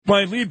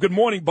Brian Lee, good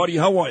morning, buddy.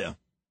 How are you?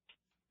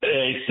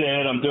 Hey,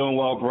 Sid, I'm doing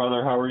well,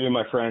 brother. How are you,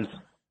 my friend?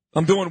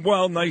 I'm doing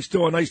well. Nice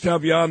to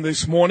have you on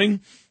this morning.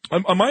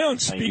 Am I on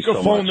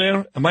speakerphone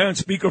there? Am I on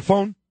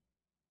speakerphone?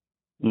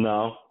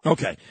 No.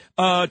 Okay.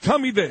 Tell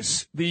me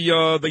this. The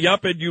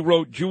op-ed you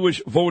wrote,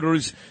 Jewish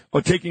voters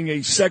are taking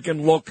a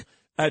second look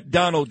at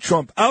Donald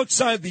Trump.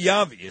 Outside the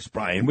obvious,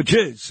 Brian, which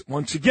is,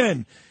 once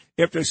again,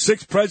 after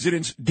 6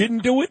 presidents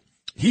didn't do it,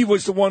 he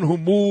was the one who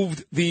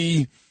moved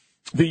the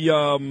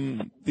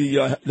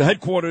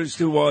headquarters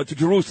to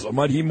Jerusalem.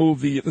 Right? He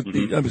moved the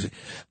embassy.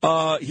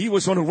 He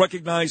was the one who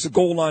recognized the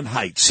Golan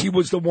Heights. He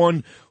was the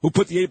one who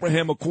put the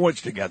Abraham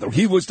Accords together.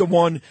 He was the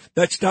one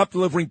that stopped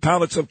delivering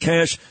pallets of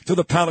cash to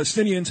the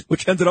Palestinians,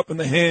 which ended up in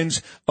the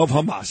hands of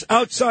Hamas.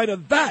 Outside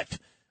of that,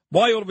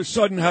 why all of a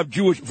sudden have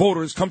Jewish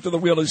voters come to the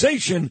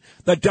realization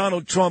that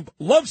Donald Trump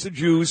loves the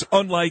Jews,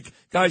 unlike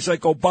guys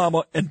like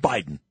Obama and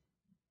Biden?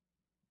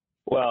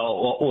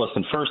 Well,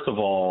 listen, first of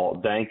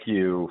all, thank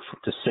you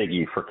to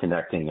Siggy for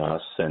connecting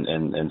us. And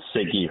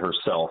Siggy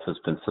herself has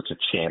been such a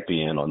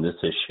champion on this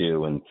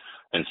issue and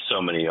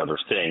so many other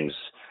things.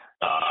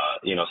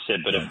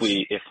 Sid, but if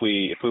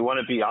we want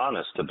to be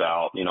honest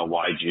about,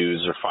 why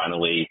Jews are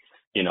finally,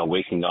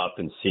 waking up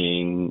and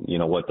seeing,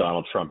 what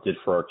Donald Trump did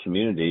for our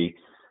community,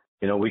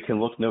 we can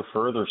look no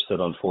further, Sid,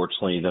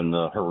 unfortunately, than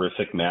the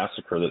horrific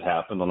massacre that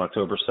happened on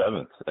October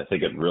 7th. I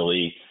think it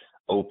really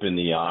open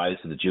the eyes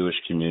of the Jewish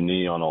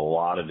community on a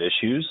lot of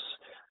issues.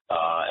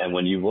 And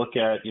when you look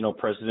at,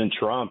 President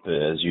Trump,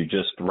 as you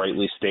just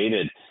rightly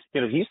stated,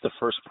 he's the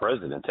first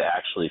president to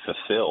actually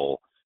fulfill,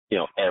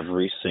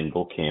 every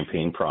single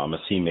campaign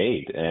promise he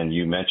made. And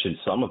you mentioned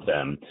some of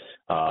them.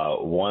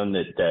 One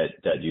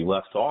that you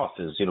left off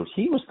is,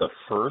 he was the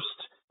first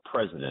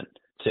president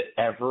to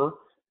ever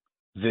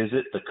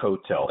visit the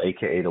Kotel,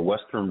 a.k.a. the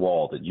Western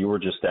Wall that you were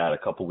just at a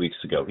couple weeks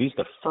ago. He's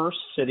the first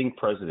sitting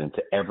president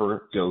to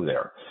ever go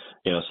there.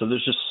 So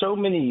there's just so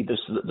many,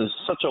 there's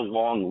such a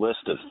long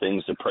list of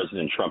things that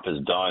President Trump has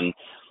done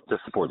to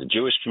support the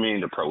Jewish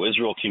community, the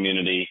pro-Israel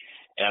community.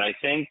 And I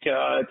think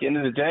at the end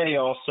of the day,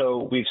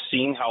 also, we've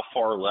seen how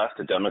far left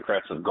the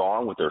Democrats have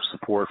gone with their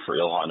support for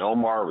Ilhan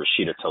Omar,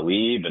 Rashida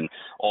Tlaib, and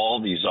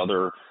all these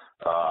other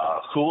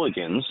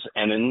hooligans.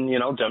 And then,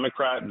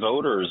 Democrat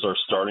voters are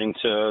starting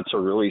to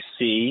really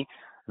see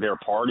their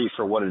party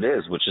for what it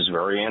is, which is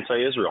very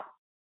anti-Israel.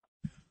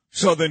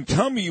 So then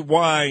tell me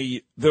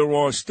why there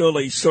are still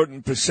a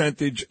certain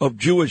percentage of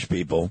Jewish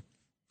people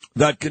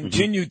that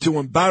continue to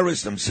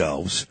embarrass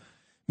themselves,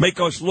 make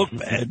us look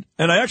bad.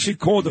 And I actually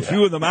called a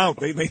few of them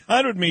out. They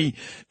honored me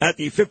at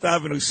the Fifth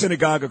Avenue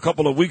Synagogue a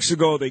couple of weeks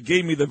ago. They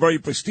gave me the very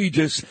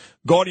prestigious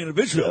Guardian of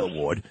Israel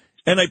Award.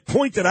 And I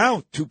pointed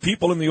out to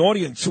people in the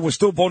audience who were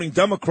still voting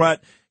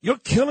Democrat, you're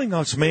killing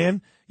us,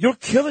 man. You're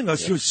killing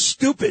us. You're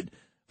stupid.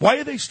 Why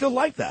are they still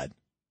like that?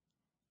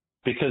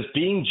 Because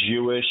being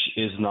Jewish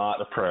is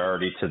not a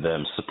priority to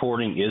them.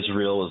 Supporting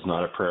Israel is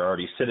not a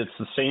priority. Sid, it's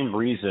the same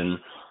reason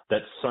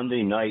that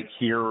Sunday night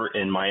here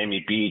in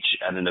Miami Beach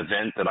at an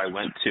event that I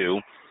went to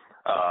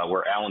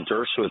where Alan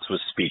Dershowitz was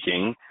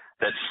speaking,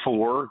 that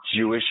 4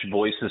 Jewish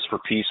Voices for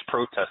Peace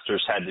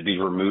protesters had to be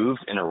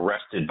removed and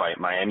arrested by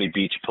Miami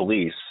Beach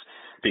police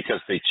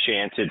because they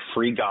chanted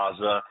Free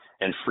Gaza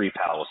and Free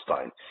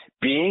Palestine.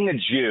 Being a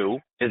Jew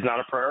is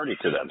not a priority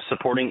to them.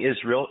 Supporting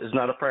Israel is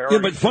not a priority.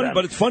 Yeah,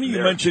 but it's funny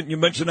you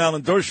mentioned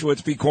Alan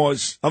Dershowitz,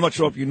 because I'm not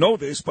sure if you know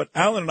this, but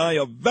Alan and I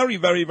are very,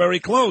 very, very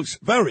close.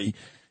 Very.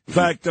 In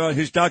fact,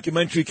 his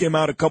documentary came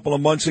out a couple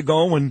of months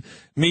ago, and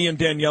me and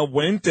Danielle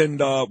went and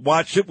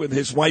watched it with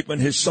his wife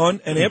and his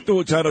son, and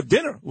afterwards had a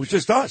dinner. It was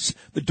just us,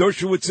 the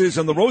Dershowitzes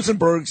and the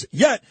Rosenbergs.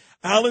 Yet,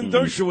 Alan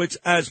Dershowitz,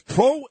 as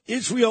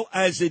pro-Israel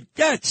as it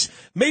gets,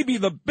 maybe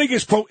the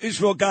biggest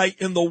pro-Israel guy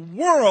in the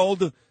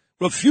world,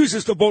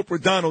 refuses to vote for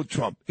Donald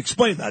Trump.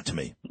 Explain that to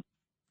me.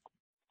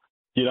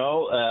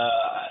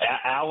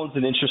 Alan's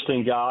an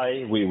interesting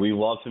guy. We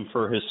love him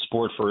for his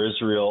support for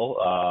Israel.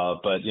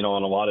 But,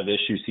 on a lot of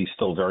issues, he's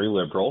still very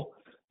liberal,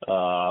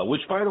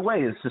 which, by the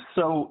way, is just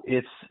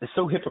it's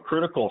so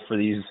hypocritical for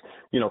these,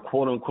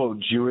 quote unquote,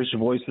 Jewish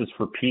Voices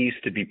for Peace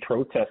to be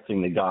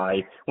protesting the guy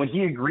when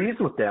he agrees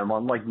with them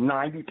on like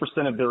 90%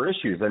 of their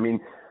issues. I mean,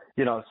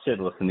 Sid,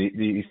 listen,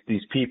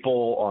 these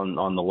people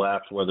on the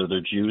left, whether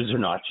they're Jews or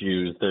not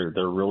Jews,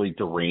 they're really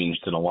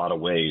deranged in a lot of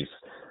ways.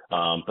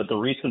 But the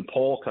recent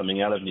poll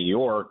coming out of New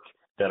York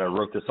that I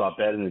wrote this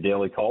op-ed in the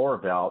Daily Caller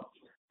about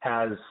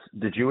has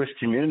the Jewish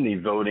community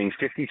voting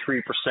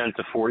 53%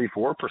 to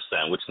 44%,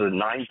 which is a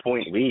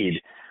 9-point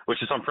lead,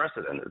 which is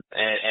unprecedented.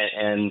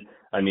 And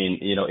I mean,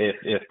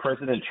 if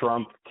President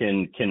Trump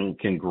can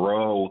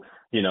grow,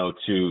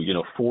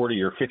 to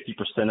 40 or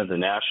 50% of the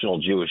national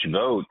Jewish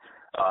vote,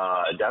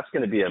 that's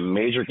going to be a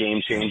major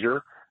game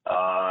changer.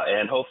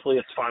 And hopefully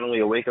it's finally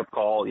a wake-up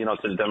call,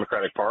 to the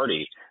Democratic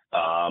Party.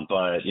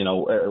 But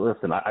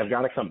listen, I've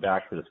got to come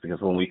back to this,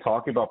 because when we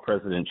talk about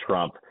President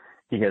Trump,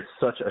 he has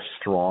such a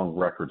strong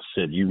record,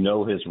 Sid. You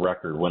know his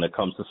record when it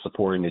comes to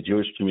supporting the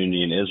Jewish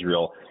community in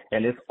Israel.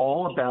 And it's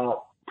all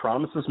about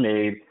promises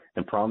made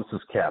and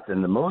promises kept.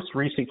 And the most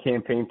recent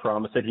campaign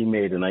promise that he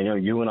made, and I know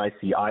you and I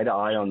see eye to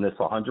eye on this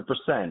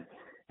 100%,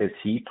 is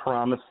he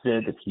promised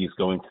that he's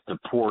going to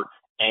deport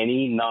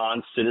any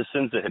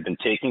non-citizens that have been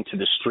taken to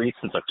the streets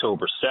since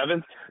October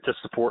 7th to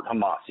support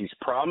Hamas. He's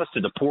promised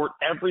to deport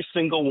every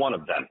single one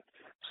of them.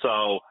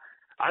 So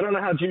I don't know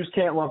how Jews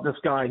can't love this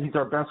guy. He's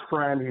our best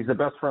friend. He's the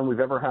best friend we've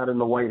ever had in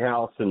the White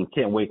House, and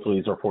can't wait till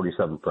he's our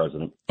 47th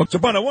president. So,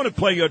 Bon, I want to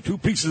play two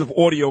pieces of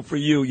audio for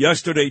you.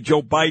 Yesterday,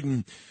 Joe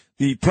Biden,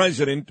 the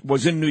president,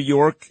 was in New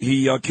York.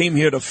 He came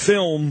here to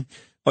film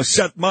a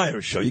Seth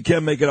Meyers show. You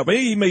can't make it up.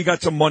 He may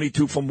got some money,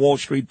 too, from Wall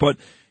Street, but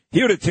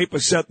here to tape a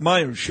Seth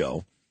Meyers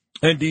show.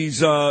 And he's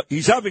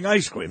having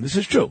ice cream. This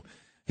is true.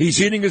 He's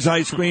eating his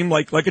ice cream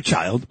like a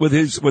child with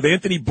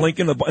Anthony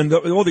Blinken and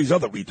all these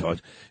other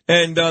retards.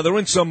 And they're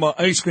in some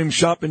ice cream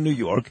shop in New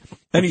York.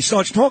 And he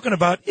starts talking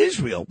about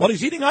Israel while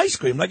he's eating ice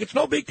cream like it's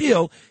no big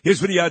deal. Here's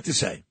what he had to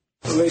say.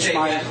 At least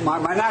my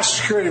national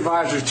security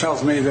advisor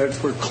tells me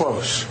that we're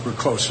close. We're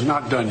close. We're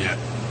not done yet.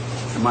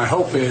 And my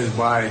hope is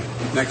by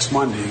next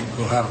Monday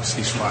we'll have a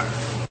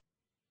ceasefire.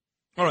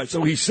 All right.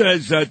 So he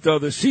says that the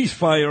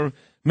ceasefire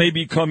may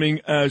be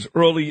coming as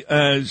early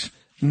as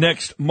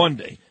next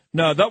Monday.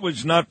 Now, that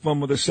was not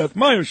from the Seth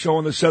Meyers show.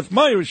 On the Seth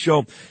Meyers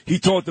show, he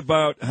talked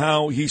about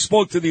how he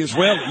spoke to the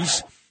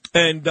Israelis,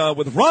 and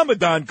with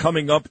Ramadan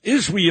coming up,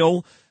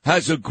 Israel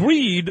has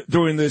agreed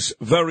during this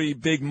very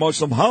big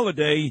Muslim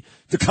holiday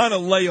to kind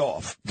of lay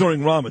off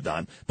during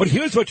Ramadan. But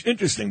here's what's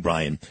interesting,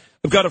 Brian.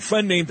 I've got a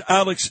friend named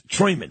Alex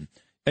Trayman,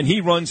 and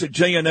he runs a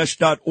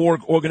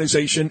JNS.org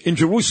organization in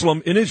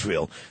Jerusalem, in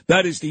Israel.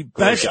 That is the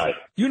best.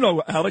 You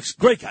know, Alex,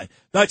 great guy.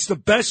 That's the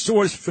best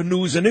source for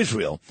news in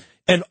Israel.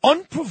 And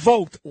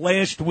unprovoked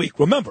last week,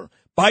 remember,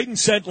 Biden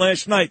said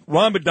last night,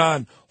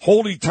 Ramadan,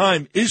 holy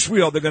time,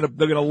 Israel, they're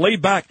gonna lay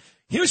back.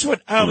 Here's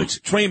what Alex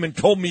Trayman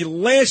told me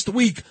last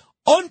week,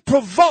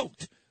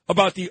 unprovoked,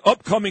 about the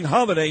upcoming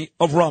holiday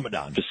of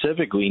Ramadan.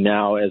 Specifically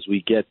now, as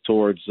we get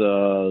towards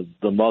the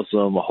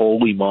Muslim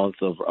holy month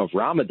of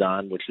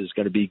Ramadan, which is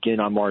going to begin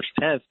on March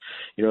 10th,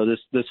 you know,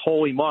 this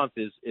holy month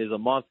is a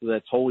month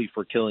that's holy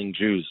for killing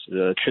Jews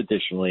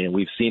traditionally, and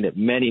we've seen it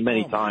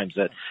many times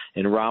that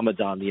in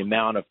Ramadan the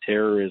amount of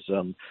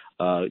terrorism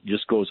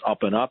just goes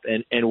up and up.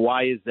 And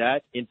why is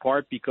that? In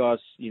part because,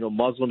 you know,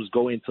 Muslims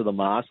go into the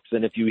mosques,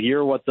 and if you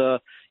hear what the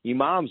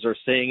imams are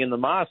saying in the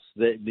mosques,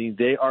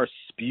 they are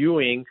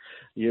spewing,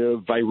 you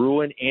know,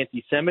 virulent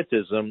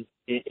anti-Semitism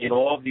in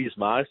all of these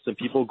mosques, and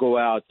people go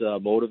out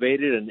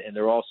motivated, and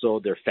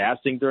they're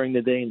fasting during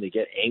the day, and they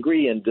get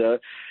angry, and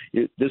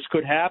this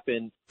could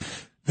happen.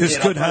 This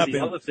could happen.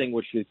 The other thing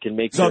which can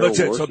make so that's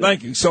it. worse. So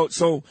thank you.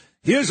 So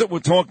here's what we're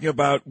talking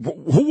about.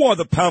 Who are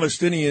the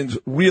Palestinians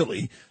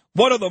really?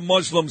 What are the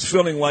Muslims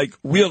feeling like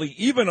really,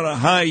 even on a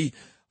high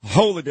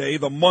holiday,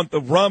 the month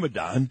of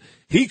Ramadan?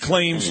 He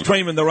claims,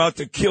 Trayman, they're out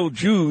to kill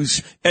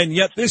Jews, and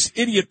yet this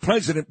idiot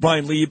president,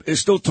 Brian Lieb, is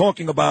still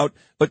talking about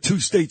a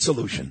two-state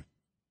solution.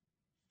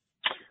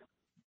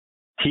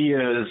 He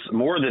is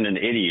more than an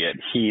idiot.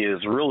 He is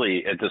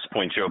really, at this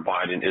point, Joe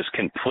Biden is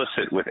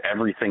complicit with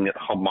everything that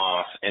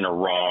Hamas and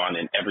Iran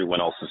and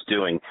everyone else is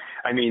doing.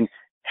 I mean,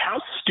 how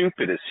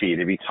stupid is he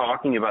to be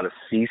talking about a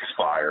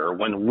ceasefire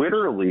when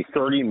literally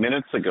 30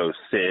 minutes ago,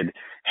 Sid,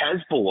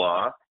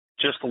 Hezbollah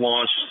just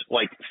launched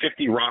like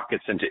 50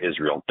 rockets into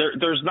Israel?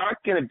 There's not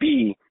going to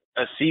be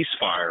a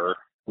ceasefire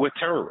with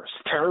terrorists.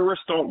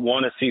 Terrorists don't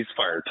want a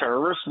ceasefire.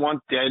 Terrorists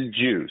want dead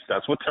Jews.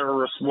 That's what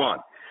terrorists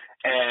want.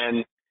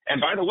 And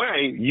by the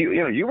way,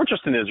 you were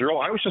just in Israel.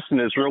 I was just in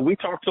Israel. We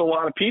talked to a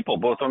lot of people,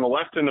 both on the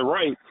left and the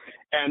right,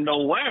 and the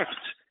left,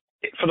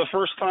 for the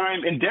first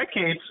time in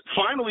decades,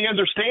 finally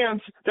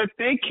understands that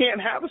they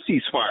can't have a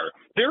ceasefire.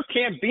 There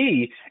can't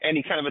be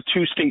any kind of a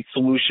two-state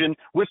solution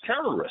with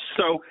terrorists.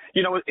 So,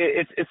 you know,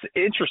 it's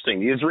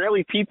interesting. The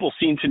Israeli people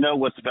seem to know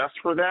what's best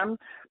for them,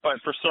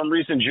 but for some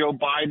reason, Joe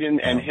Biden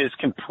and his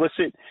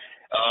complicit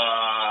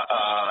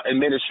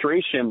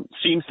administration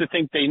seems to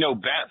think they know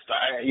best.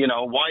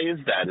 Why is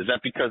that? Is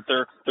that because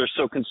they're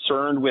so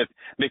concerned with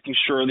making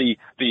sure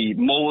the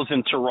mullahs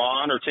in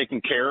Tehran are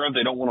taken care of?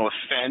 They don't want to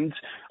offend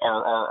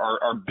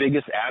our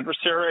biggest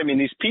adversary. I mean,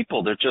 these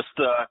people, they're just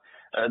the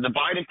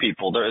Biden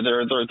people. They're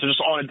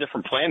just on a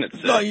different planet.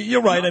 No,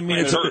 you're right. I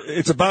mean,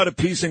 it's about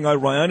appeasing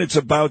Iran. It's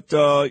about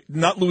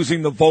not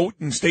losing the vote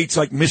in states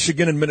like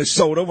Michigan and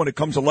Minnesota when it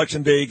comes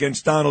election day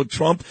against Donald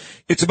Trump.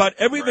 It's about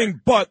everything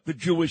but the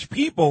Jewish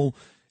people.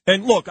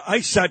 And look,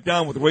 I sat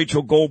down with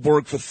Rachel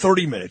Goldberg for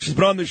 30 minutes. She's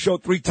been on the show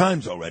 3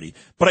 times already.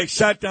 But I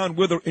sat down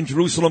with her in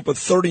Jerusalem for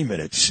 30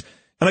 minutes.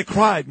 And I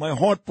cried. My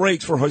heart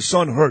breaks for her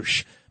son,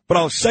 Hirsch. But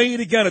I'll say it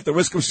again at the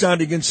risk of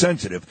sounding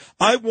insensitive.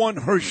 I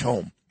want Hirsch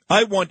home.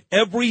 I want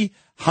every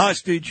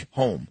hostage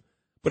home.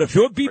 But if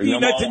you're Bibi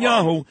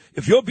Netanyahu,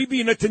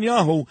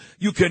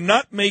 you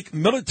cannot make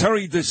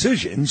military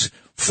decisions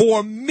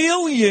for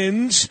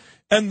millions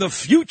and the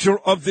future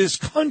of this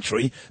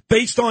country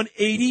based on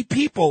 80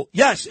 people.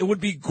 Yes, it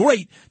would be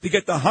great to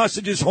get the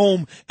hostages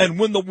home and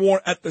win the war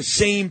at the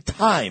same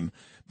time.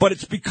 but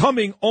it's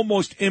becoming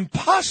almost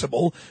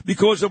impossible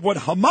because of what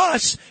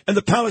Hamas and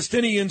the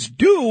Palestinians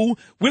do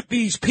with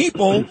these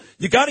people.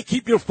 You got to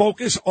keep your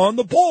focus on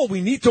the ball.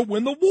 We need to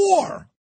win the war.